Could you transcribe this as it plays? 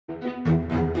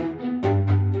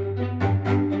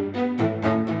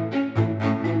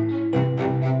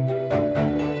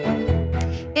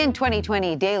On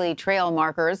 2020 daily trail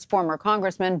markers, former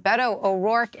Congressman Beto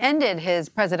O'Rourke ended his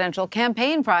presidential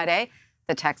campaign Friday.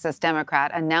 The Texas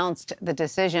Democrat announced the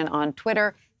decision on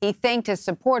Twitter. He thanked his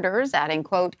supporters, adding,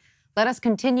 quote, "Let us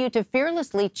continue to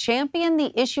fearlessly champion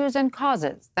the issues and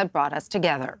causes that brought us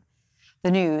together."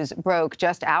 The news broke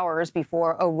just hours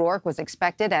before O'Rourke was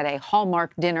expected at a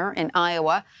Hallmark dinner in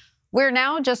Iowa. We're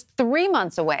now just 3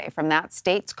 months away from that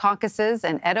state's caucuses,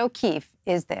 and Ed O'Keefe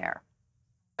is there.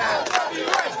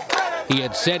 He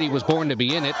had said he was born to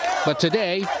be in it, but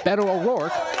today, Beto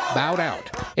O'Rourke bowed out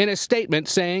in a statement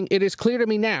saying, "It is clear to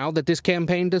me now that this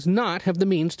campaign does not have the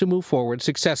means to move forward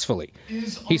successfully."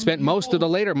 He spent most of the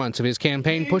later months of his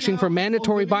campaign pushing for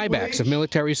mandatory buybacks of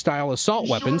military-style assault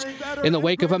weapons in the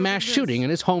wake of a mass shooting in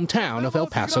his hometown of El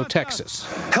Paso, Texas.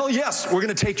 Hell yes, we're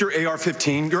going to take your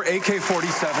AR-15, your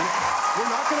AK-47. We're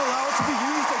not going to allow it to be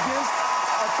used against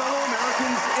our fellow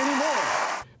Americans anymore.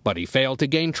 But he failed to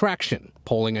gain traction,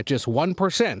 polling at just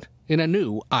 1% in a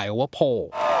new Iowa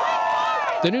poll.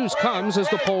 The news comes as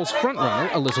the poll's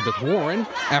frontrunner, Elizabeth Warren,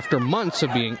 after months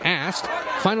of being asked,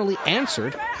 finally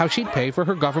answered how she'd pay for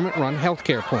her government-run health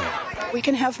care plan. We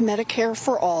can have Medicare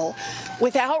for all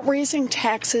without raising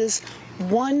taxes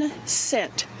 1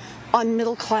 cent on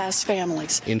middle-class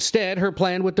families. Instead, her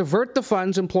plan would divert the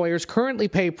funds employers currently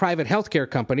pay private health care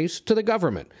companies to the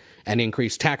government and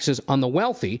increase taxes on the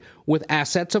wealthy with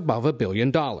assets above $1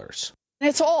 billion.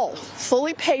 It's all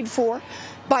fully paid for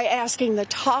by asking the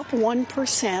top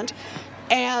 1%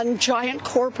 and giant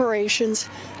corporations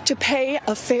to pay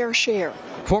a fair share.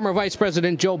 Former Vice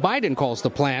President Joe Biden calls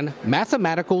the plan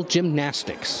mathematical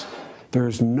gymnastics.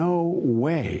 There's no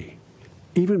way,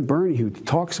 even Bernie, who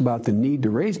talks about the need to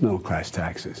raise middle-class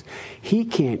taxes, he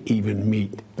can't even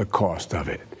meet the cost of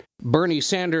it. Bernie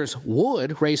Sanders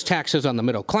would raise taxes on the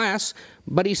middle class,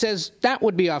 but he says that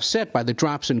would be offset by the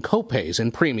drops in copays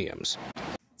and premiums.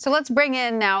 So let's bring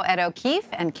in now Ed O'Keefe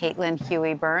and Caitlin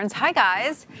Huey-Burns. Hi,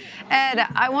 guys. Ed,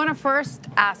 I want to first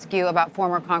ask you about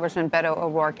former Congressman Beto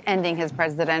O'Rourke ending his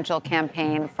presidential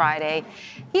campaign Friday.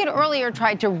 He had earlier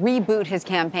tried to reboot his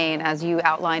campaign, as you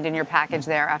outlined in your package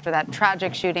there, after that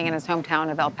tragic shooting in his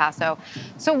hometown of El Paso.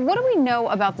 So what do we know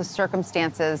about the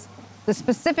circumstances, the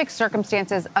specific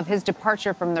circumstances of his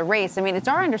departure from the race? I mean, it's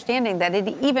our understanding that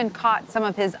it even caught some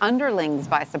of his underlings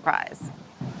by surprise.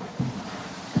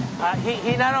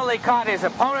 He not only caught his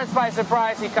opponents by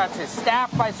surprise, he caught his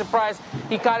staff by surprise.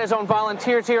 He caught his own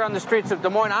volunteers here on the streets of Des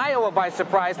Moines, Iowa by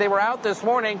surprise. They were out this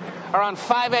morning around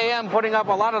 5 a.m. putting up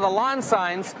a lot of the lawn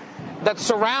signs that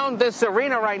surround this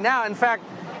arena right now. In fact,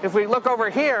 if we look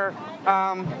over here,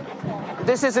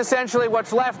 this is essentially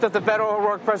what's left of the Beto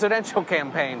O'Rourke presidential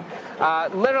campaign.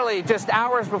 Literally just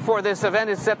hours before this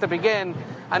event is set to begin,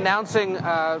 announcing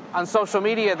on social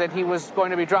media that he was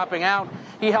going to be dropping out.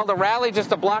 He held a rally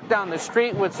just a block down the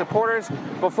street with supporters.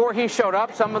 Before he showed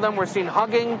up, some of them were seen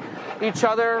hugging each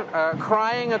other,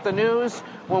 crying at the news.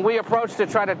 When we approached to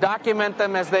try to document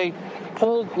them as they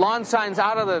pulled lawn signs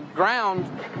out of the ground,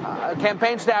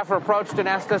 campaign staffer approached and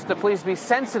asked us to please be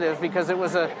sensitive because it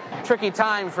was a tricky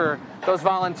time for those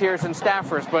volunteers and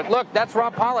staffers. But look, that's raw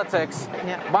politics.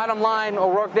 Yeah. Bottom line,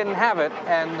 O'Rourke didn't have it,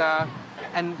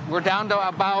 and we're down to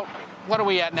about, what are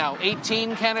we at now,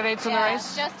 18 candidates in the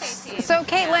race? Just 18. So,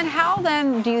 Caitlin, how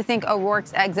then do you think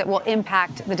O'Rourke's exit will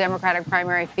impact the Democratic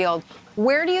primary field?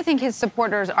 Where do you think his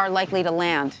supporters are likely to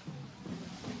land?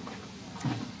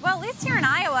 Well, at least here in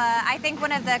Iowa, I think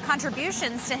one of the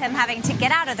contributions to him having to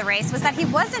get out of the race was that he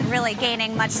wasn't really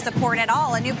gaining much support at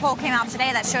all. A new poll came out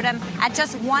today that showed him at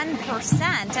just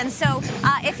 1%. And so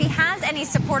if he has any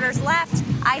supporters left,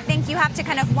 I think you have to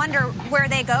kind of wonder where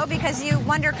they go, because you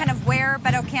wonder kind of where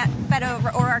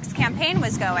Beto O'Rourke's campaign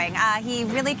was going. He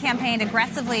really campaigned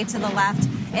aggressively to the left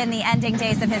in the ending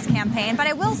days of his campaign. But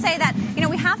I will say that,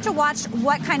 we have to watch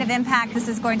what kind of impact this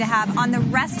is going to have on the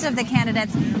rest of the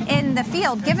candidates in the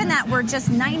field, given that we're just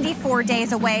 94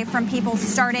 days away from people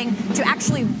starting to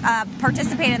actually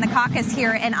participate in the caucus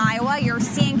here in Iowa. You're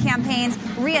seeing campaigns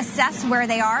reassess where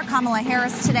they are. Kamala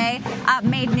Harris today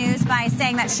made news by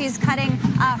saying that she's cutting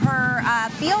her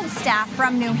field staff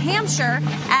from New Hampshire.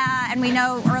 And we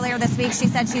know earlier this week she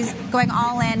said she's going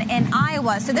all in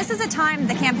Iowa. So this is a time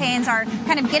the campaigns are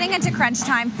kind of getting into crunch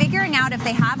time, figuring out if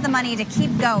they have the money to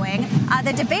keep going.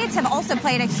 The debates have also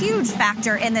played a huge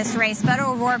factor in this race. Beto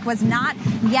O'Rourke was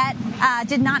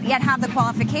did not yet have the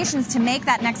qualifications to make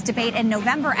that next debate in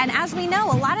November. And as we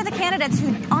know, a lot of the candidates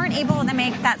who aren't able to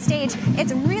make that stage,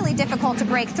 it's really difficult to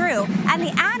break through. And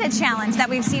the added challenge that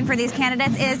we've seen for these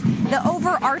candidates is the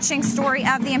overarching story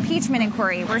of the impeachment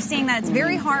inquiry. We're seeing that it's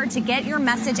very hard to get your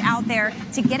message out there,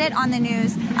 to get it on the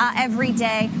news every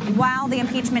day while the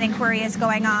impeachment inquiry is going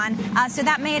going on. So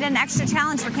that made an extra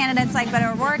challenge for candidates like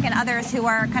Beto O'Rourke and others who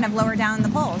are kind of lower down in the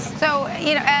polls. So,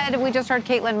 Ed, we just heard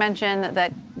Caitlin mention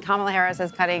that Kamala Harris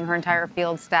is cutting her entire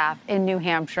field staff in New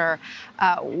Hampshire.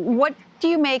 What do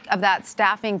you make of that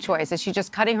staffing choice? Is she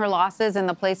just cutting her losses in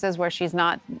the places where she's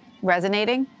not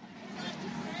resonating?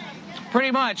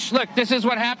 Pretty much. Look, this is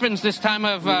what happens this time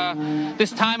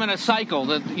in a cycle.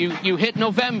 That you hit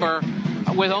November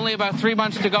with only about 3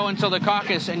 months to go until the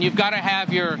caucus, and you've got to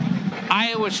have your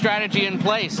Iowa strategy in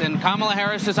place. And Kamala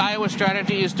Harris's Iowa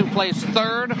strategy is to place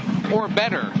third or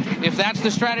better. If that's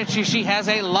the strategy, she has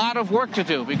a lot of work to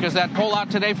do, because that poll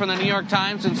out today from the New York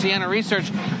Times and Siena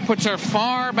Research puts her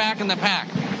far back in the pack.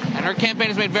 And her campaign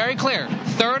has made very clear,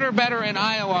 third or better in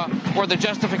Iowa, or the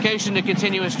justification to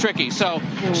continue is tricky. So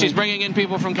she's bringing in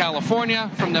people from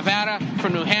California, from Nevada,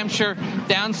 from New Hampshire,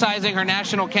 downsizing her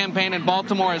national campaign in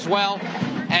Baltimore as well,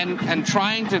 and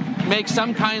trying to make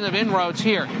some kind of inroads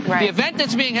here. Right. The event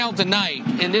that's being held tonight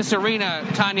in this arena,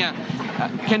 Tanya,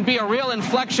 can be a real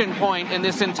inflection point in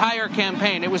this entire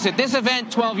campaign. It was at this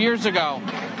event 12 years ago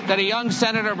that a young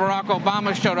Senator Barack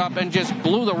Obama showed up and just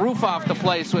blew the roof off the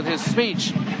place with his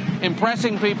speech,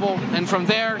 impressing people, and from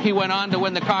there he went on to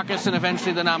win the caucus and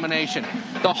eventually the nomination.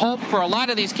 The hope for a lot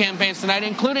of these campaigns tonight,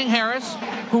 including Harris,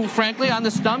 who frankly on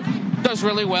the stump does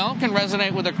really well, can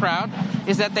resonate with the crowd,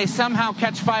 is that they somehow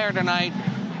catch fire tonight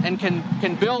and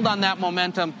can build on that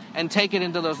momentum and take it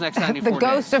into those next 94 days. The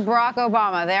ghost of Barack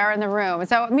Obama there in the room.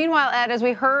 So meanwhile, Ed, as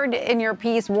we heard in your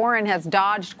piece, Warren has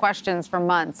dodged questions for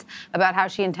months about how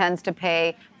she intends to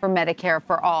pay for Medicare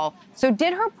for all. So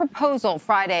did her proposal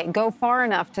Friday go far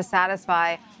enough to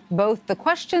satisfy both the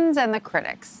questions and the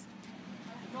critics?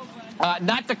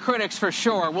 Not the critics, for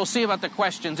sure. We'll see about the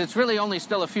questions. It's really only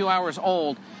still a few hours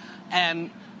old, and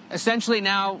essentially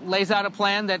now lays out a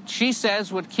plan that she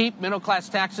says would keep middle-class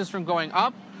taxes from going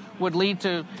up, would lead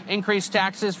to increased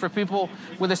taxes for people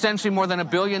with essentially more than $1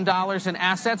 billion in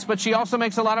assets. But she also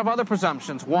makes a lot of other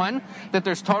presumptions. One, that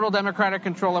there's total Democratic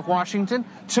control of Washington.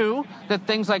 Two, that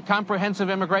things like comprehensive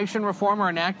immigration reform are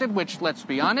enacted, which, let's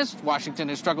be honest, Washington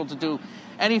has struggled to do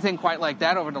anything quite like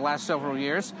that over the last several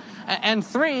years. And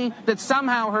three, that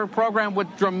somehow her program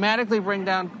would dramatically bring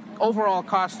down overall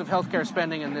cost of healthcare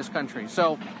spending in this country.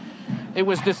 So it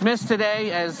was dismissed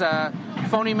today as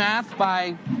phony math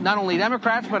by not only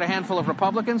Democrats, but a handful of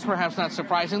Republicans, perhaps not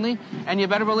surprisingly. And you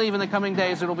better believe in the coming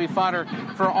days it'll be fodder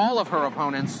for all of her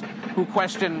opponents who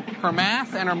question her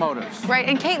math and her motives. Right.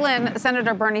 And Caitlin,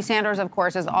 Senator Bernie Sanders, of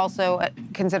course, is also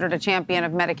considered a champion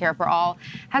of Medicare for all.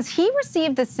 Has he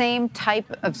received the same type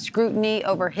of scrutiny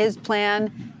over his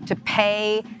plan to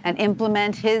pay and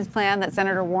implement his plan that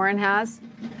Senator Warren has?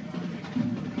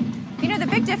 You know, the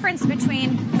big difference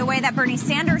between the way that Bernie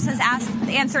Sanders has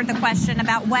answered the question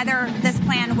about whether this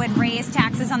plan would raise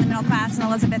taxes on the middle class and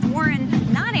Elizabeth Warren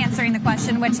not answering the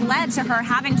question, which led to her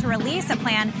having to release a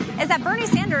plan, is that Bernie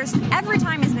Sanders, every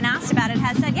time he's been asked about it,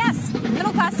 has said, yes,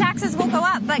 middle class taxes will go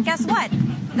up. But guess what?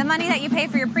 The money that you pay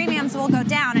for your premiums will go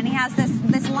down. And he has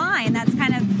this line that's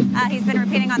kind of he's been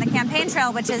repeating on the campaign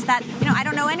trail, which is that, you know, I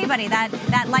don't know anybody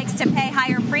that likes to pay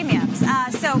higher premiums.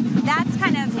 So that's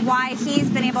kind of why he's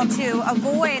been able to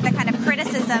avoid the kind of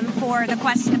criticism for the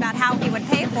question about how he would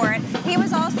pay for it. He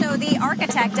was also the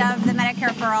architect of the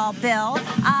Medicare for All bill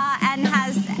and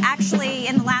has actually,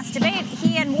 in the last debate,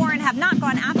 he and Warren have not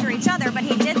gone after each other, but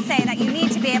he did say that you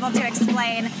need to be able to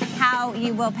explain how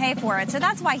you will pay for it. So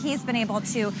that's why he's been able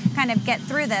to kind of get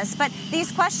through this. But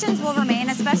these questions will remain,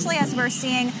 especially as we're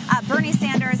seeing Bernie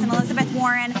Sanders and Elizabeth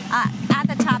Warren at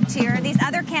the top tier. These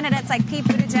other candidates like Pete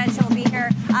Buttigieg, who will be here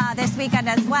this weekend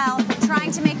as well,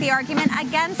 trying to make the argument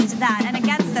against that and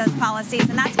against those policies.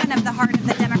 And that's kind of the heart of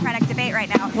the Democratic debate right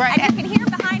now. Right. And you can hear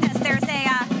behind us, there's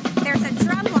a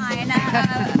drum line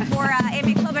for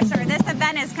Amy Klobuchar. This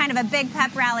event is kind of a big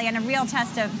pep rally and a real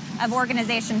test of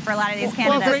organization for a lot of these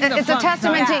candidates. Well, it's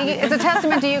a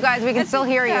testament to you guys. We can still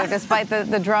hear you despite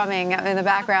the drumming in the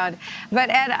background. But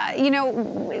Ed, you know,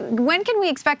 when can we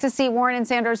expect to see Warren and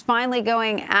Sanders finally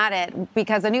going at it?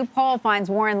 Because a new poll finds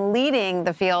Warren leading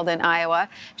the field in Iowa.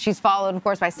 She's followed, of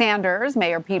course, by Sanders,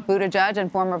 Mayor Pete Buttigieg,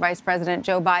 and former Vice President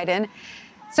Joe Biden.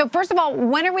 So first of all,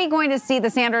 when are we going to see the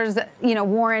Sanders,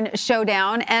 Warren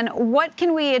showdown? And what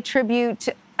can we attribute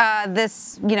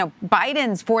this,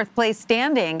 Biden's fourth place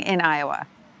standing in Iowa?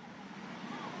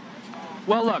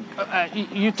 Well, look,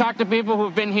 you talk to people who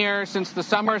have been here since the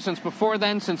summer, since before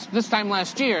then, since this time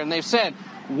last year, and they've said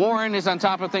Warren is on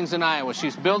top of things in Iowa.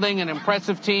 She's building an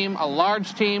impressive team, a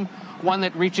large team, one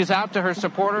that reaches out to her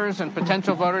supporters and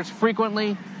potential voters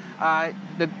frequently.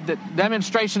 The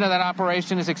demonstration of that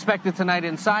operation is expected tonight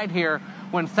inside here,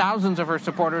 when thousands of her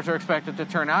supporters are expected to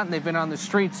turn out, and they've been on the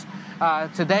streets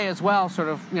today as well, sort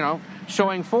of,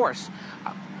 showing force.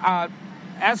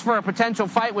 As for a potential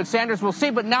fight with Sanders, we'll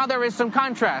see, but now there is some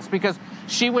contrast, because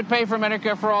she would pay for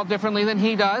Medicare for All differently than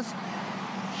he does.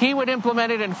 He would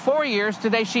implement it in 4 years.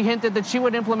 Today she hinted that she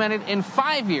would implement it in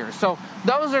 5 years. So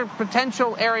those are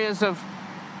potential areas of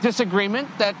disagreement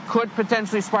that could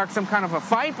potentially spark some kind of a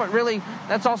fight, but really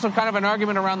that's also kind of an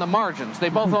argument around the margins. They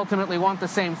both ultimately want the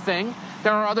same thing.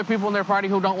 There are other people in their party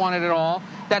who don't want it at all.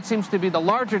 That seems to be the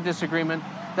larger disagreement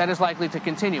that is likely to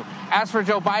continue. As for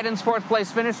Joe Biden's fourth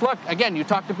place finish, look, again, you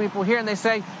talk to people here and they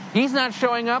say he's not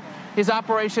showing up. His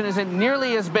operation isn't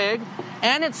nearly as big,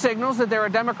 and it signals that there are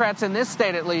Democrats in this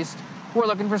state, at least, who are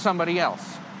looking for somebody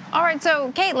else. All right,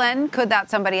 so Caitlin, could that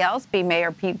somebody else be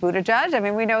Mayor Pete Buttigieg? I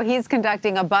mean, we know he's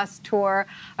conducting a bus tour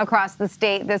across the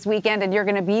state this weekend, and you're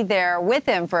going to be there with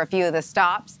him for a few of the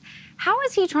stops. How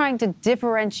is he trying to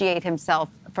differentiate himself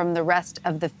from the rest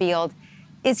of the field?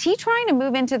 Is he trying to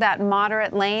move into that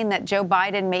moderate lane that Joe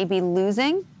Biden may be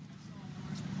losing?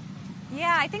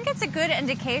 Yeah, I think it's a good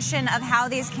indication of how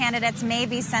these candidates may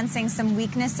be sensing some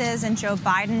weaknesses in Joe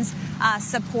Biden's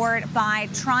support by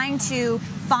trying to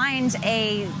find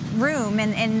a room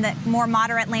in the more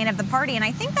moderate lane of the party. And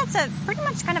I think that's a pretty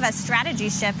much kind of a strategy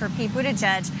shift for Pete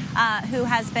Buttigieg, who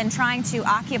has been trying to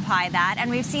occupy that. And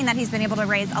we've seen that he's been able to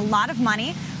raise a lot of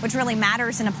money, which really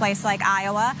matters in a place like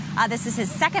Iowa. This is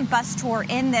his second bus tour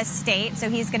in this state, so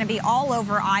he's going to be all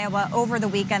over Iowa over the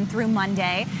weekend through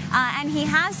Monday. And he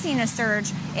has seen a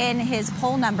surge in his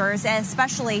poll numbers,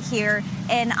 especially here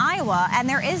in Iowa. And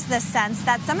there is this sense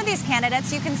that some of these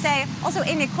candidates, you can say, also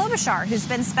Amy Klobuchar, who's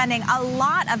been spending a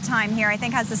lot of time here, I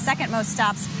think has the second most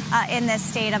stops in this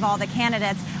state of all the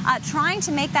candidates, trying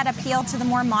to make that appeal to the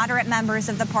more moderate members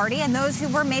of the party and those who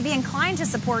were maybe inclined to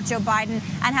support Joe Biden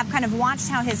and have kind of watched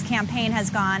how his campaign has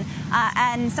gone.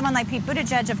 And someone like Pete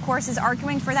Buttigieg, of course, is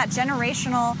arguing for that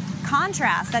generational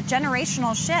contrast, that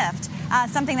generational shift,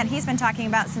 something that he's been talking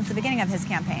about since the beginning of his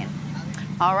campaign.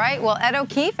 All right. Well, Ed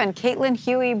O'Keefe and Caitlin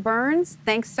Huey-Burns,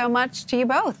 thanks so much to you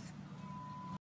both.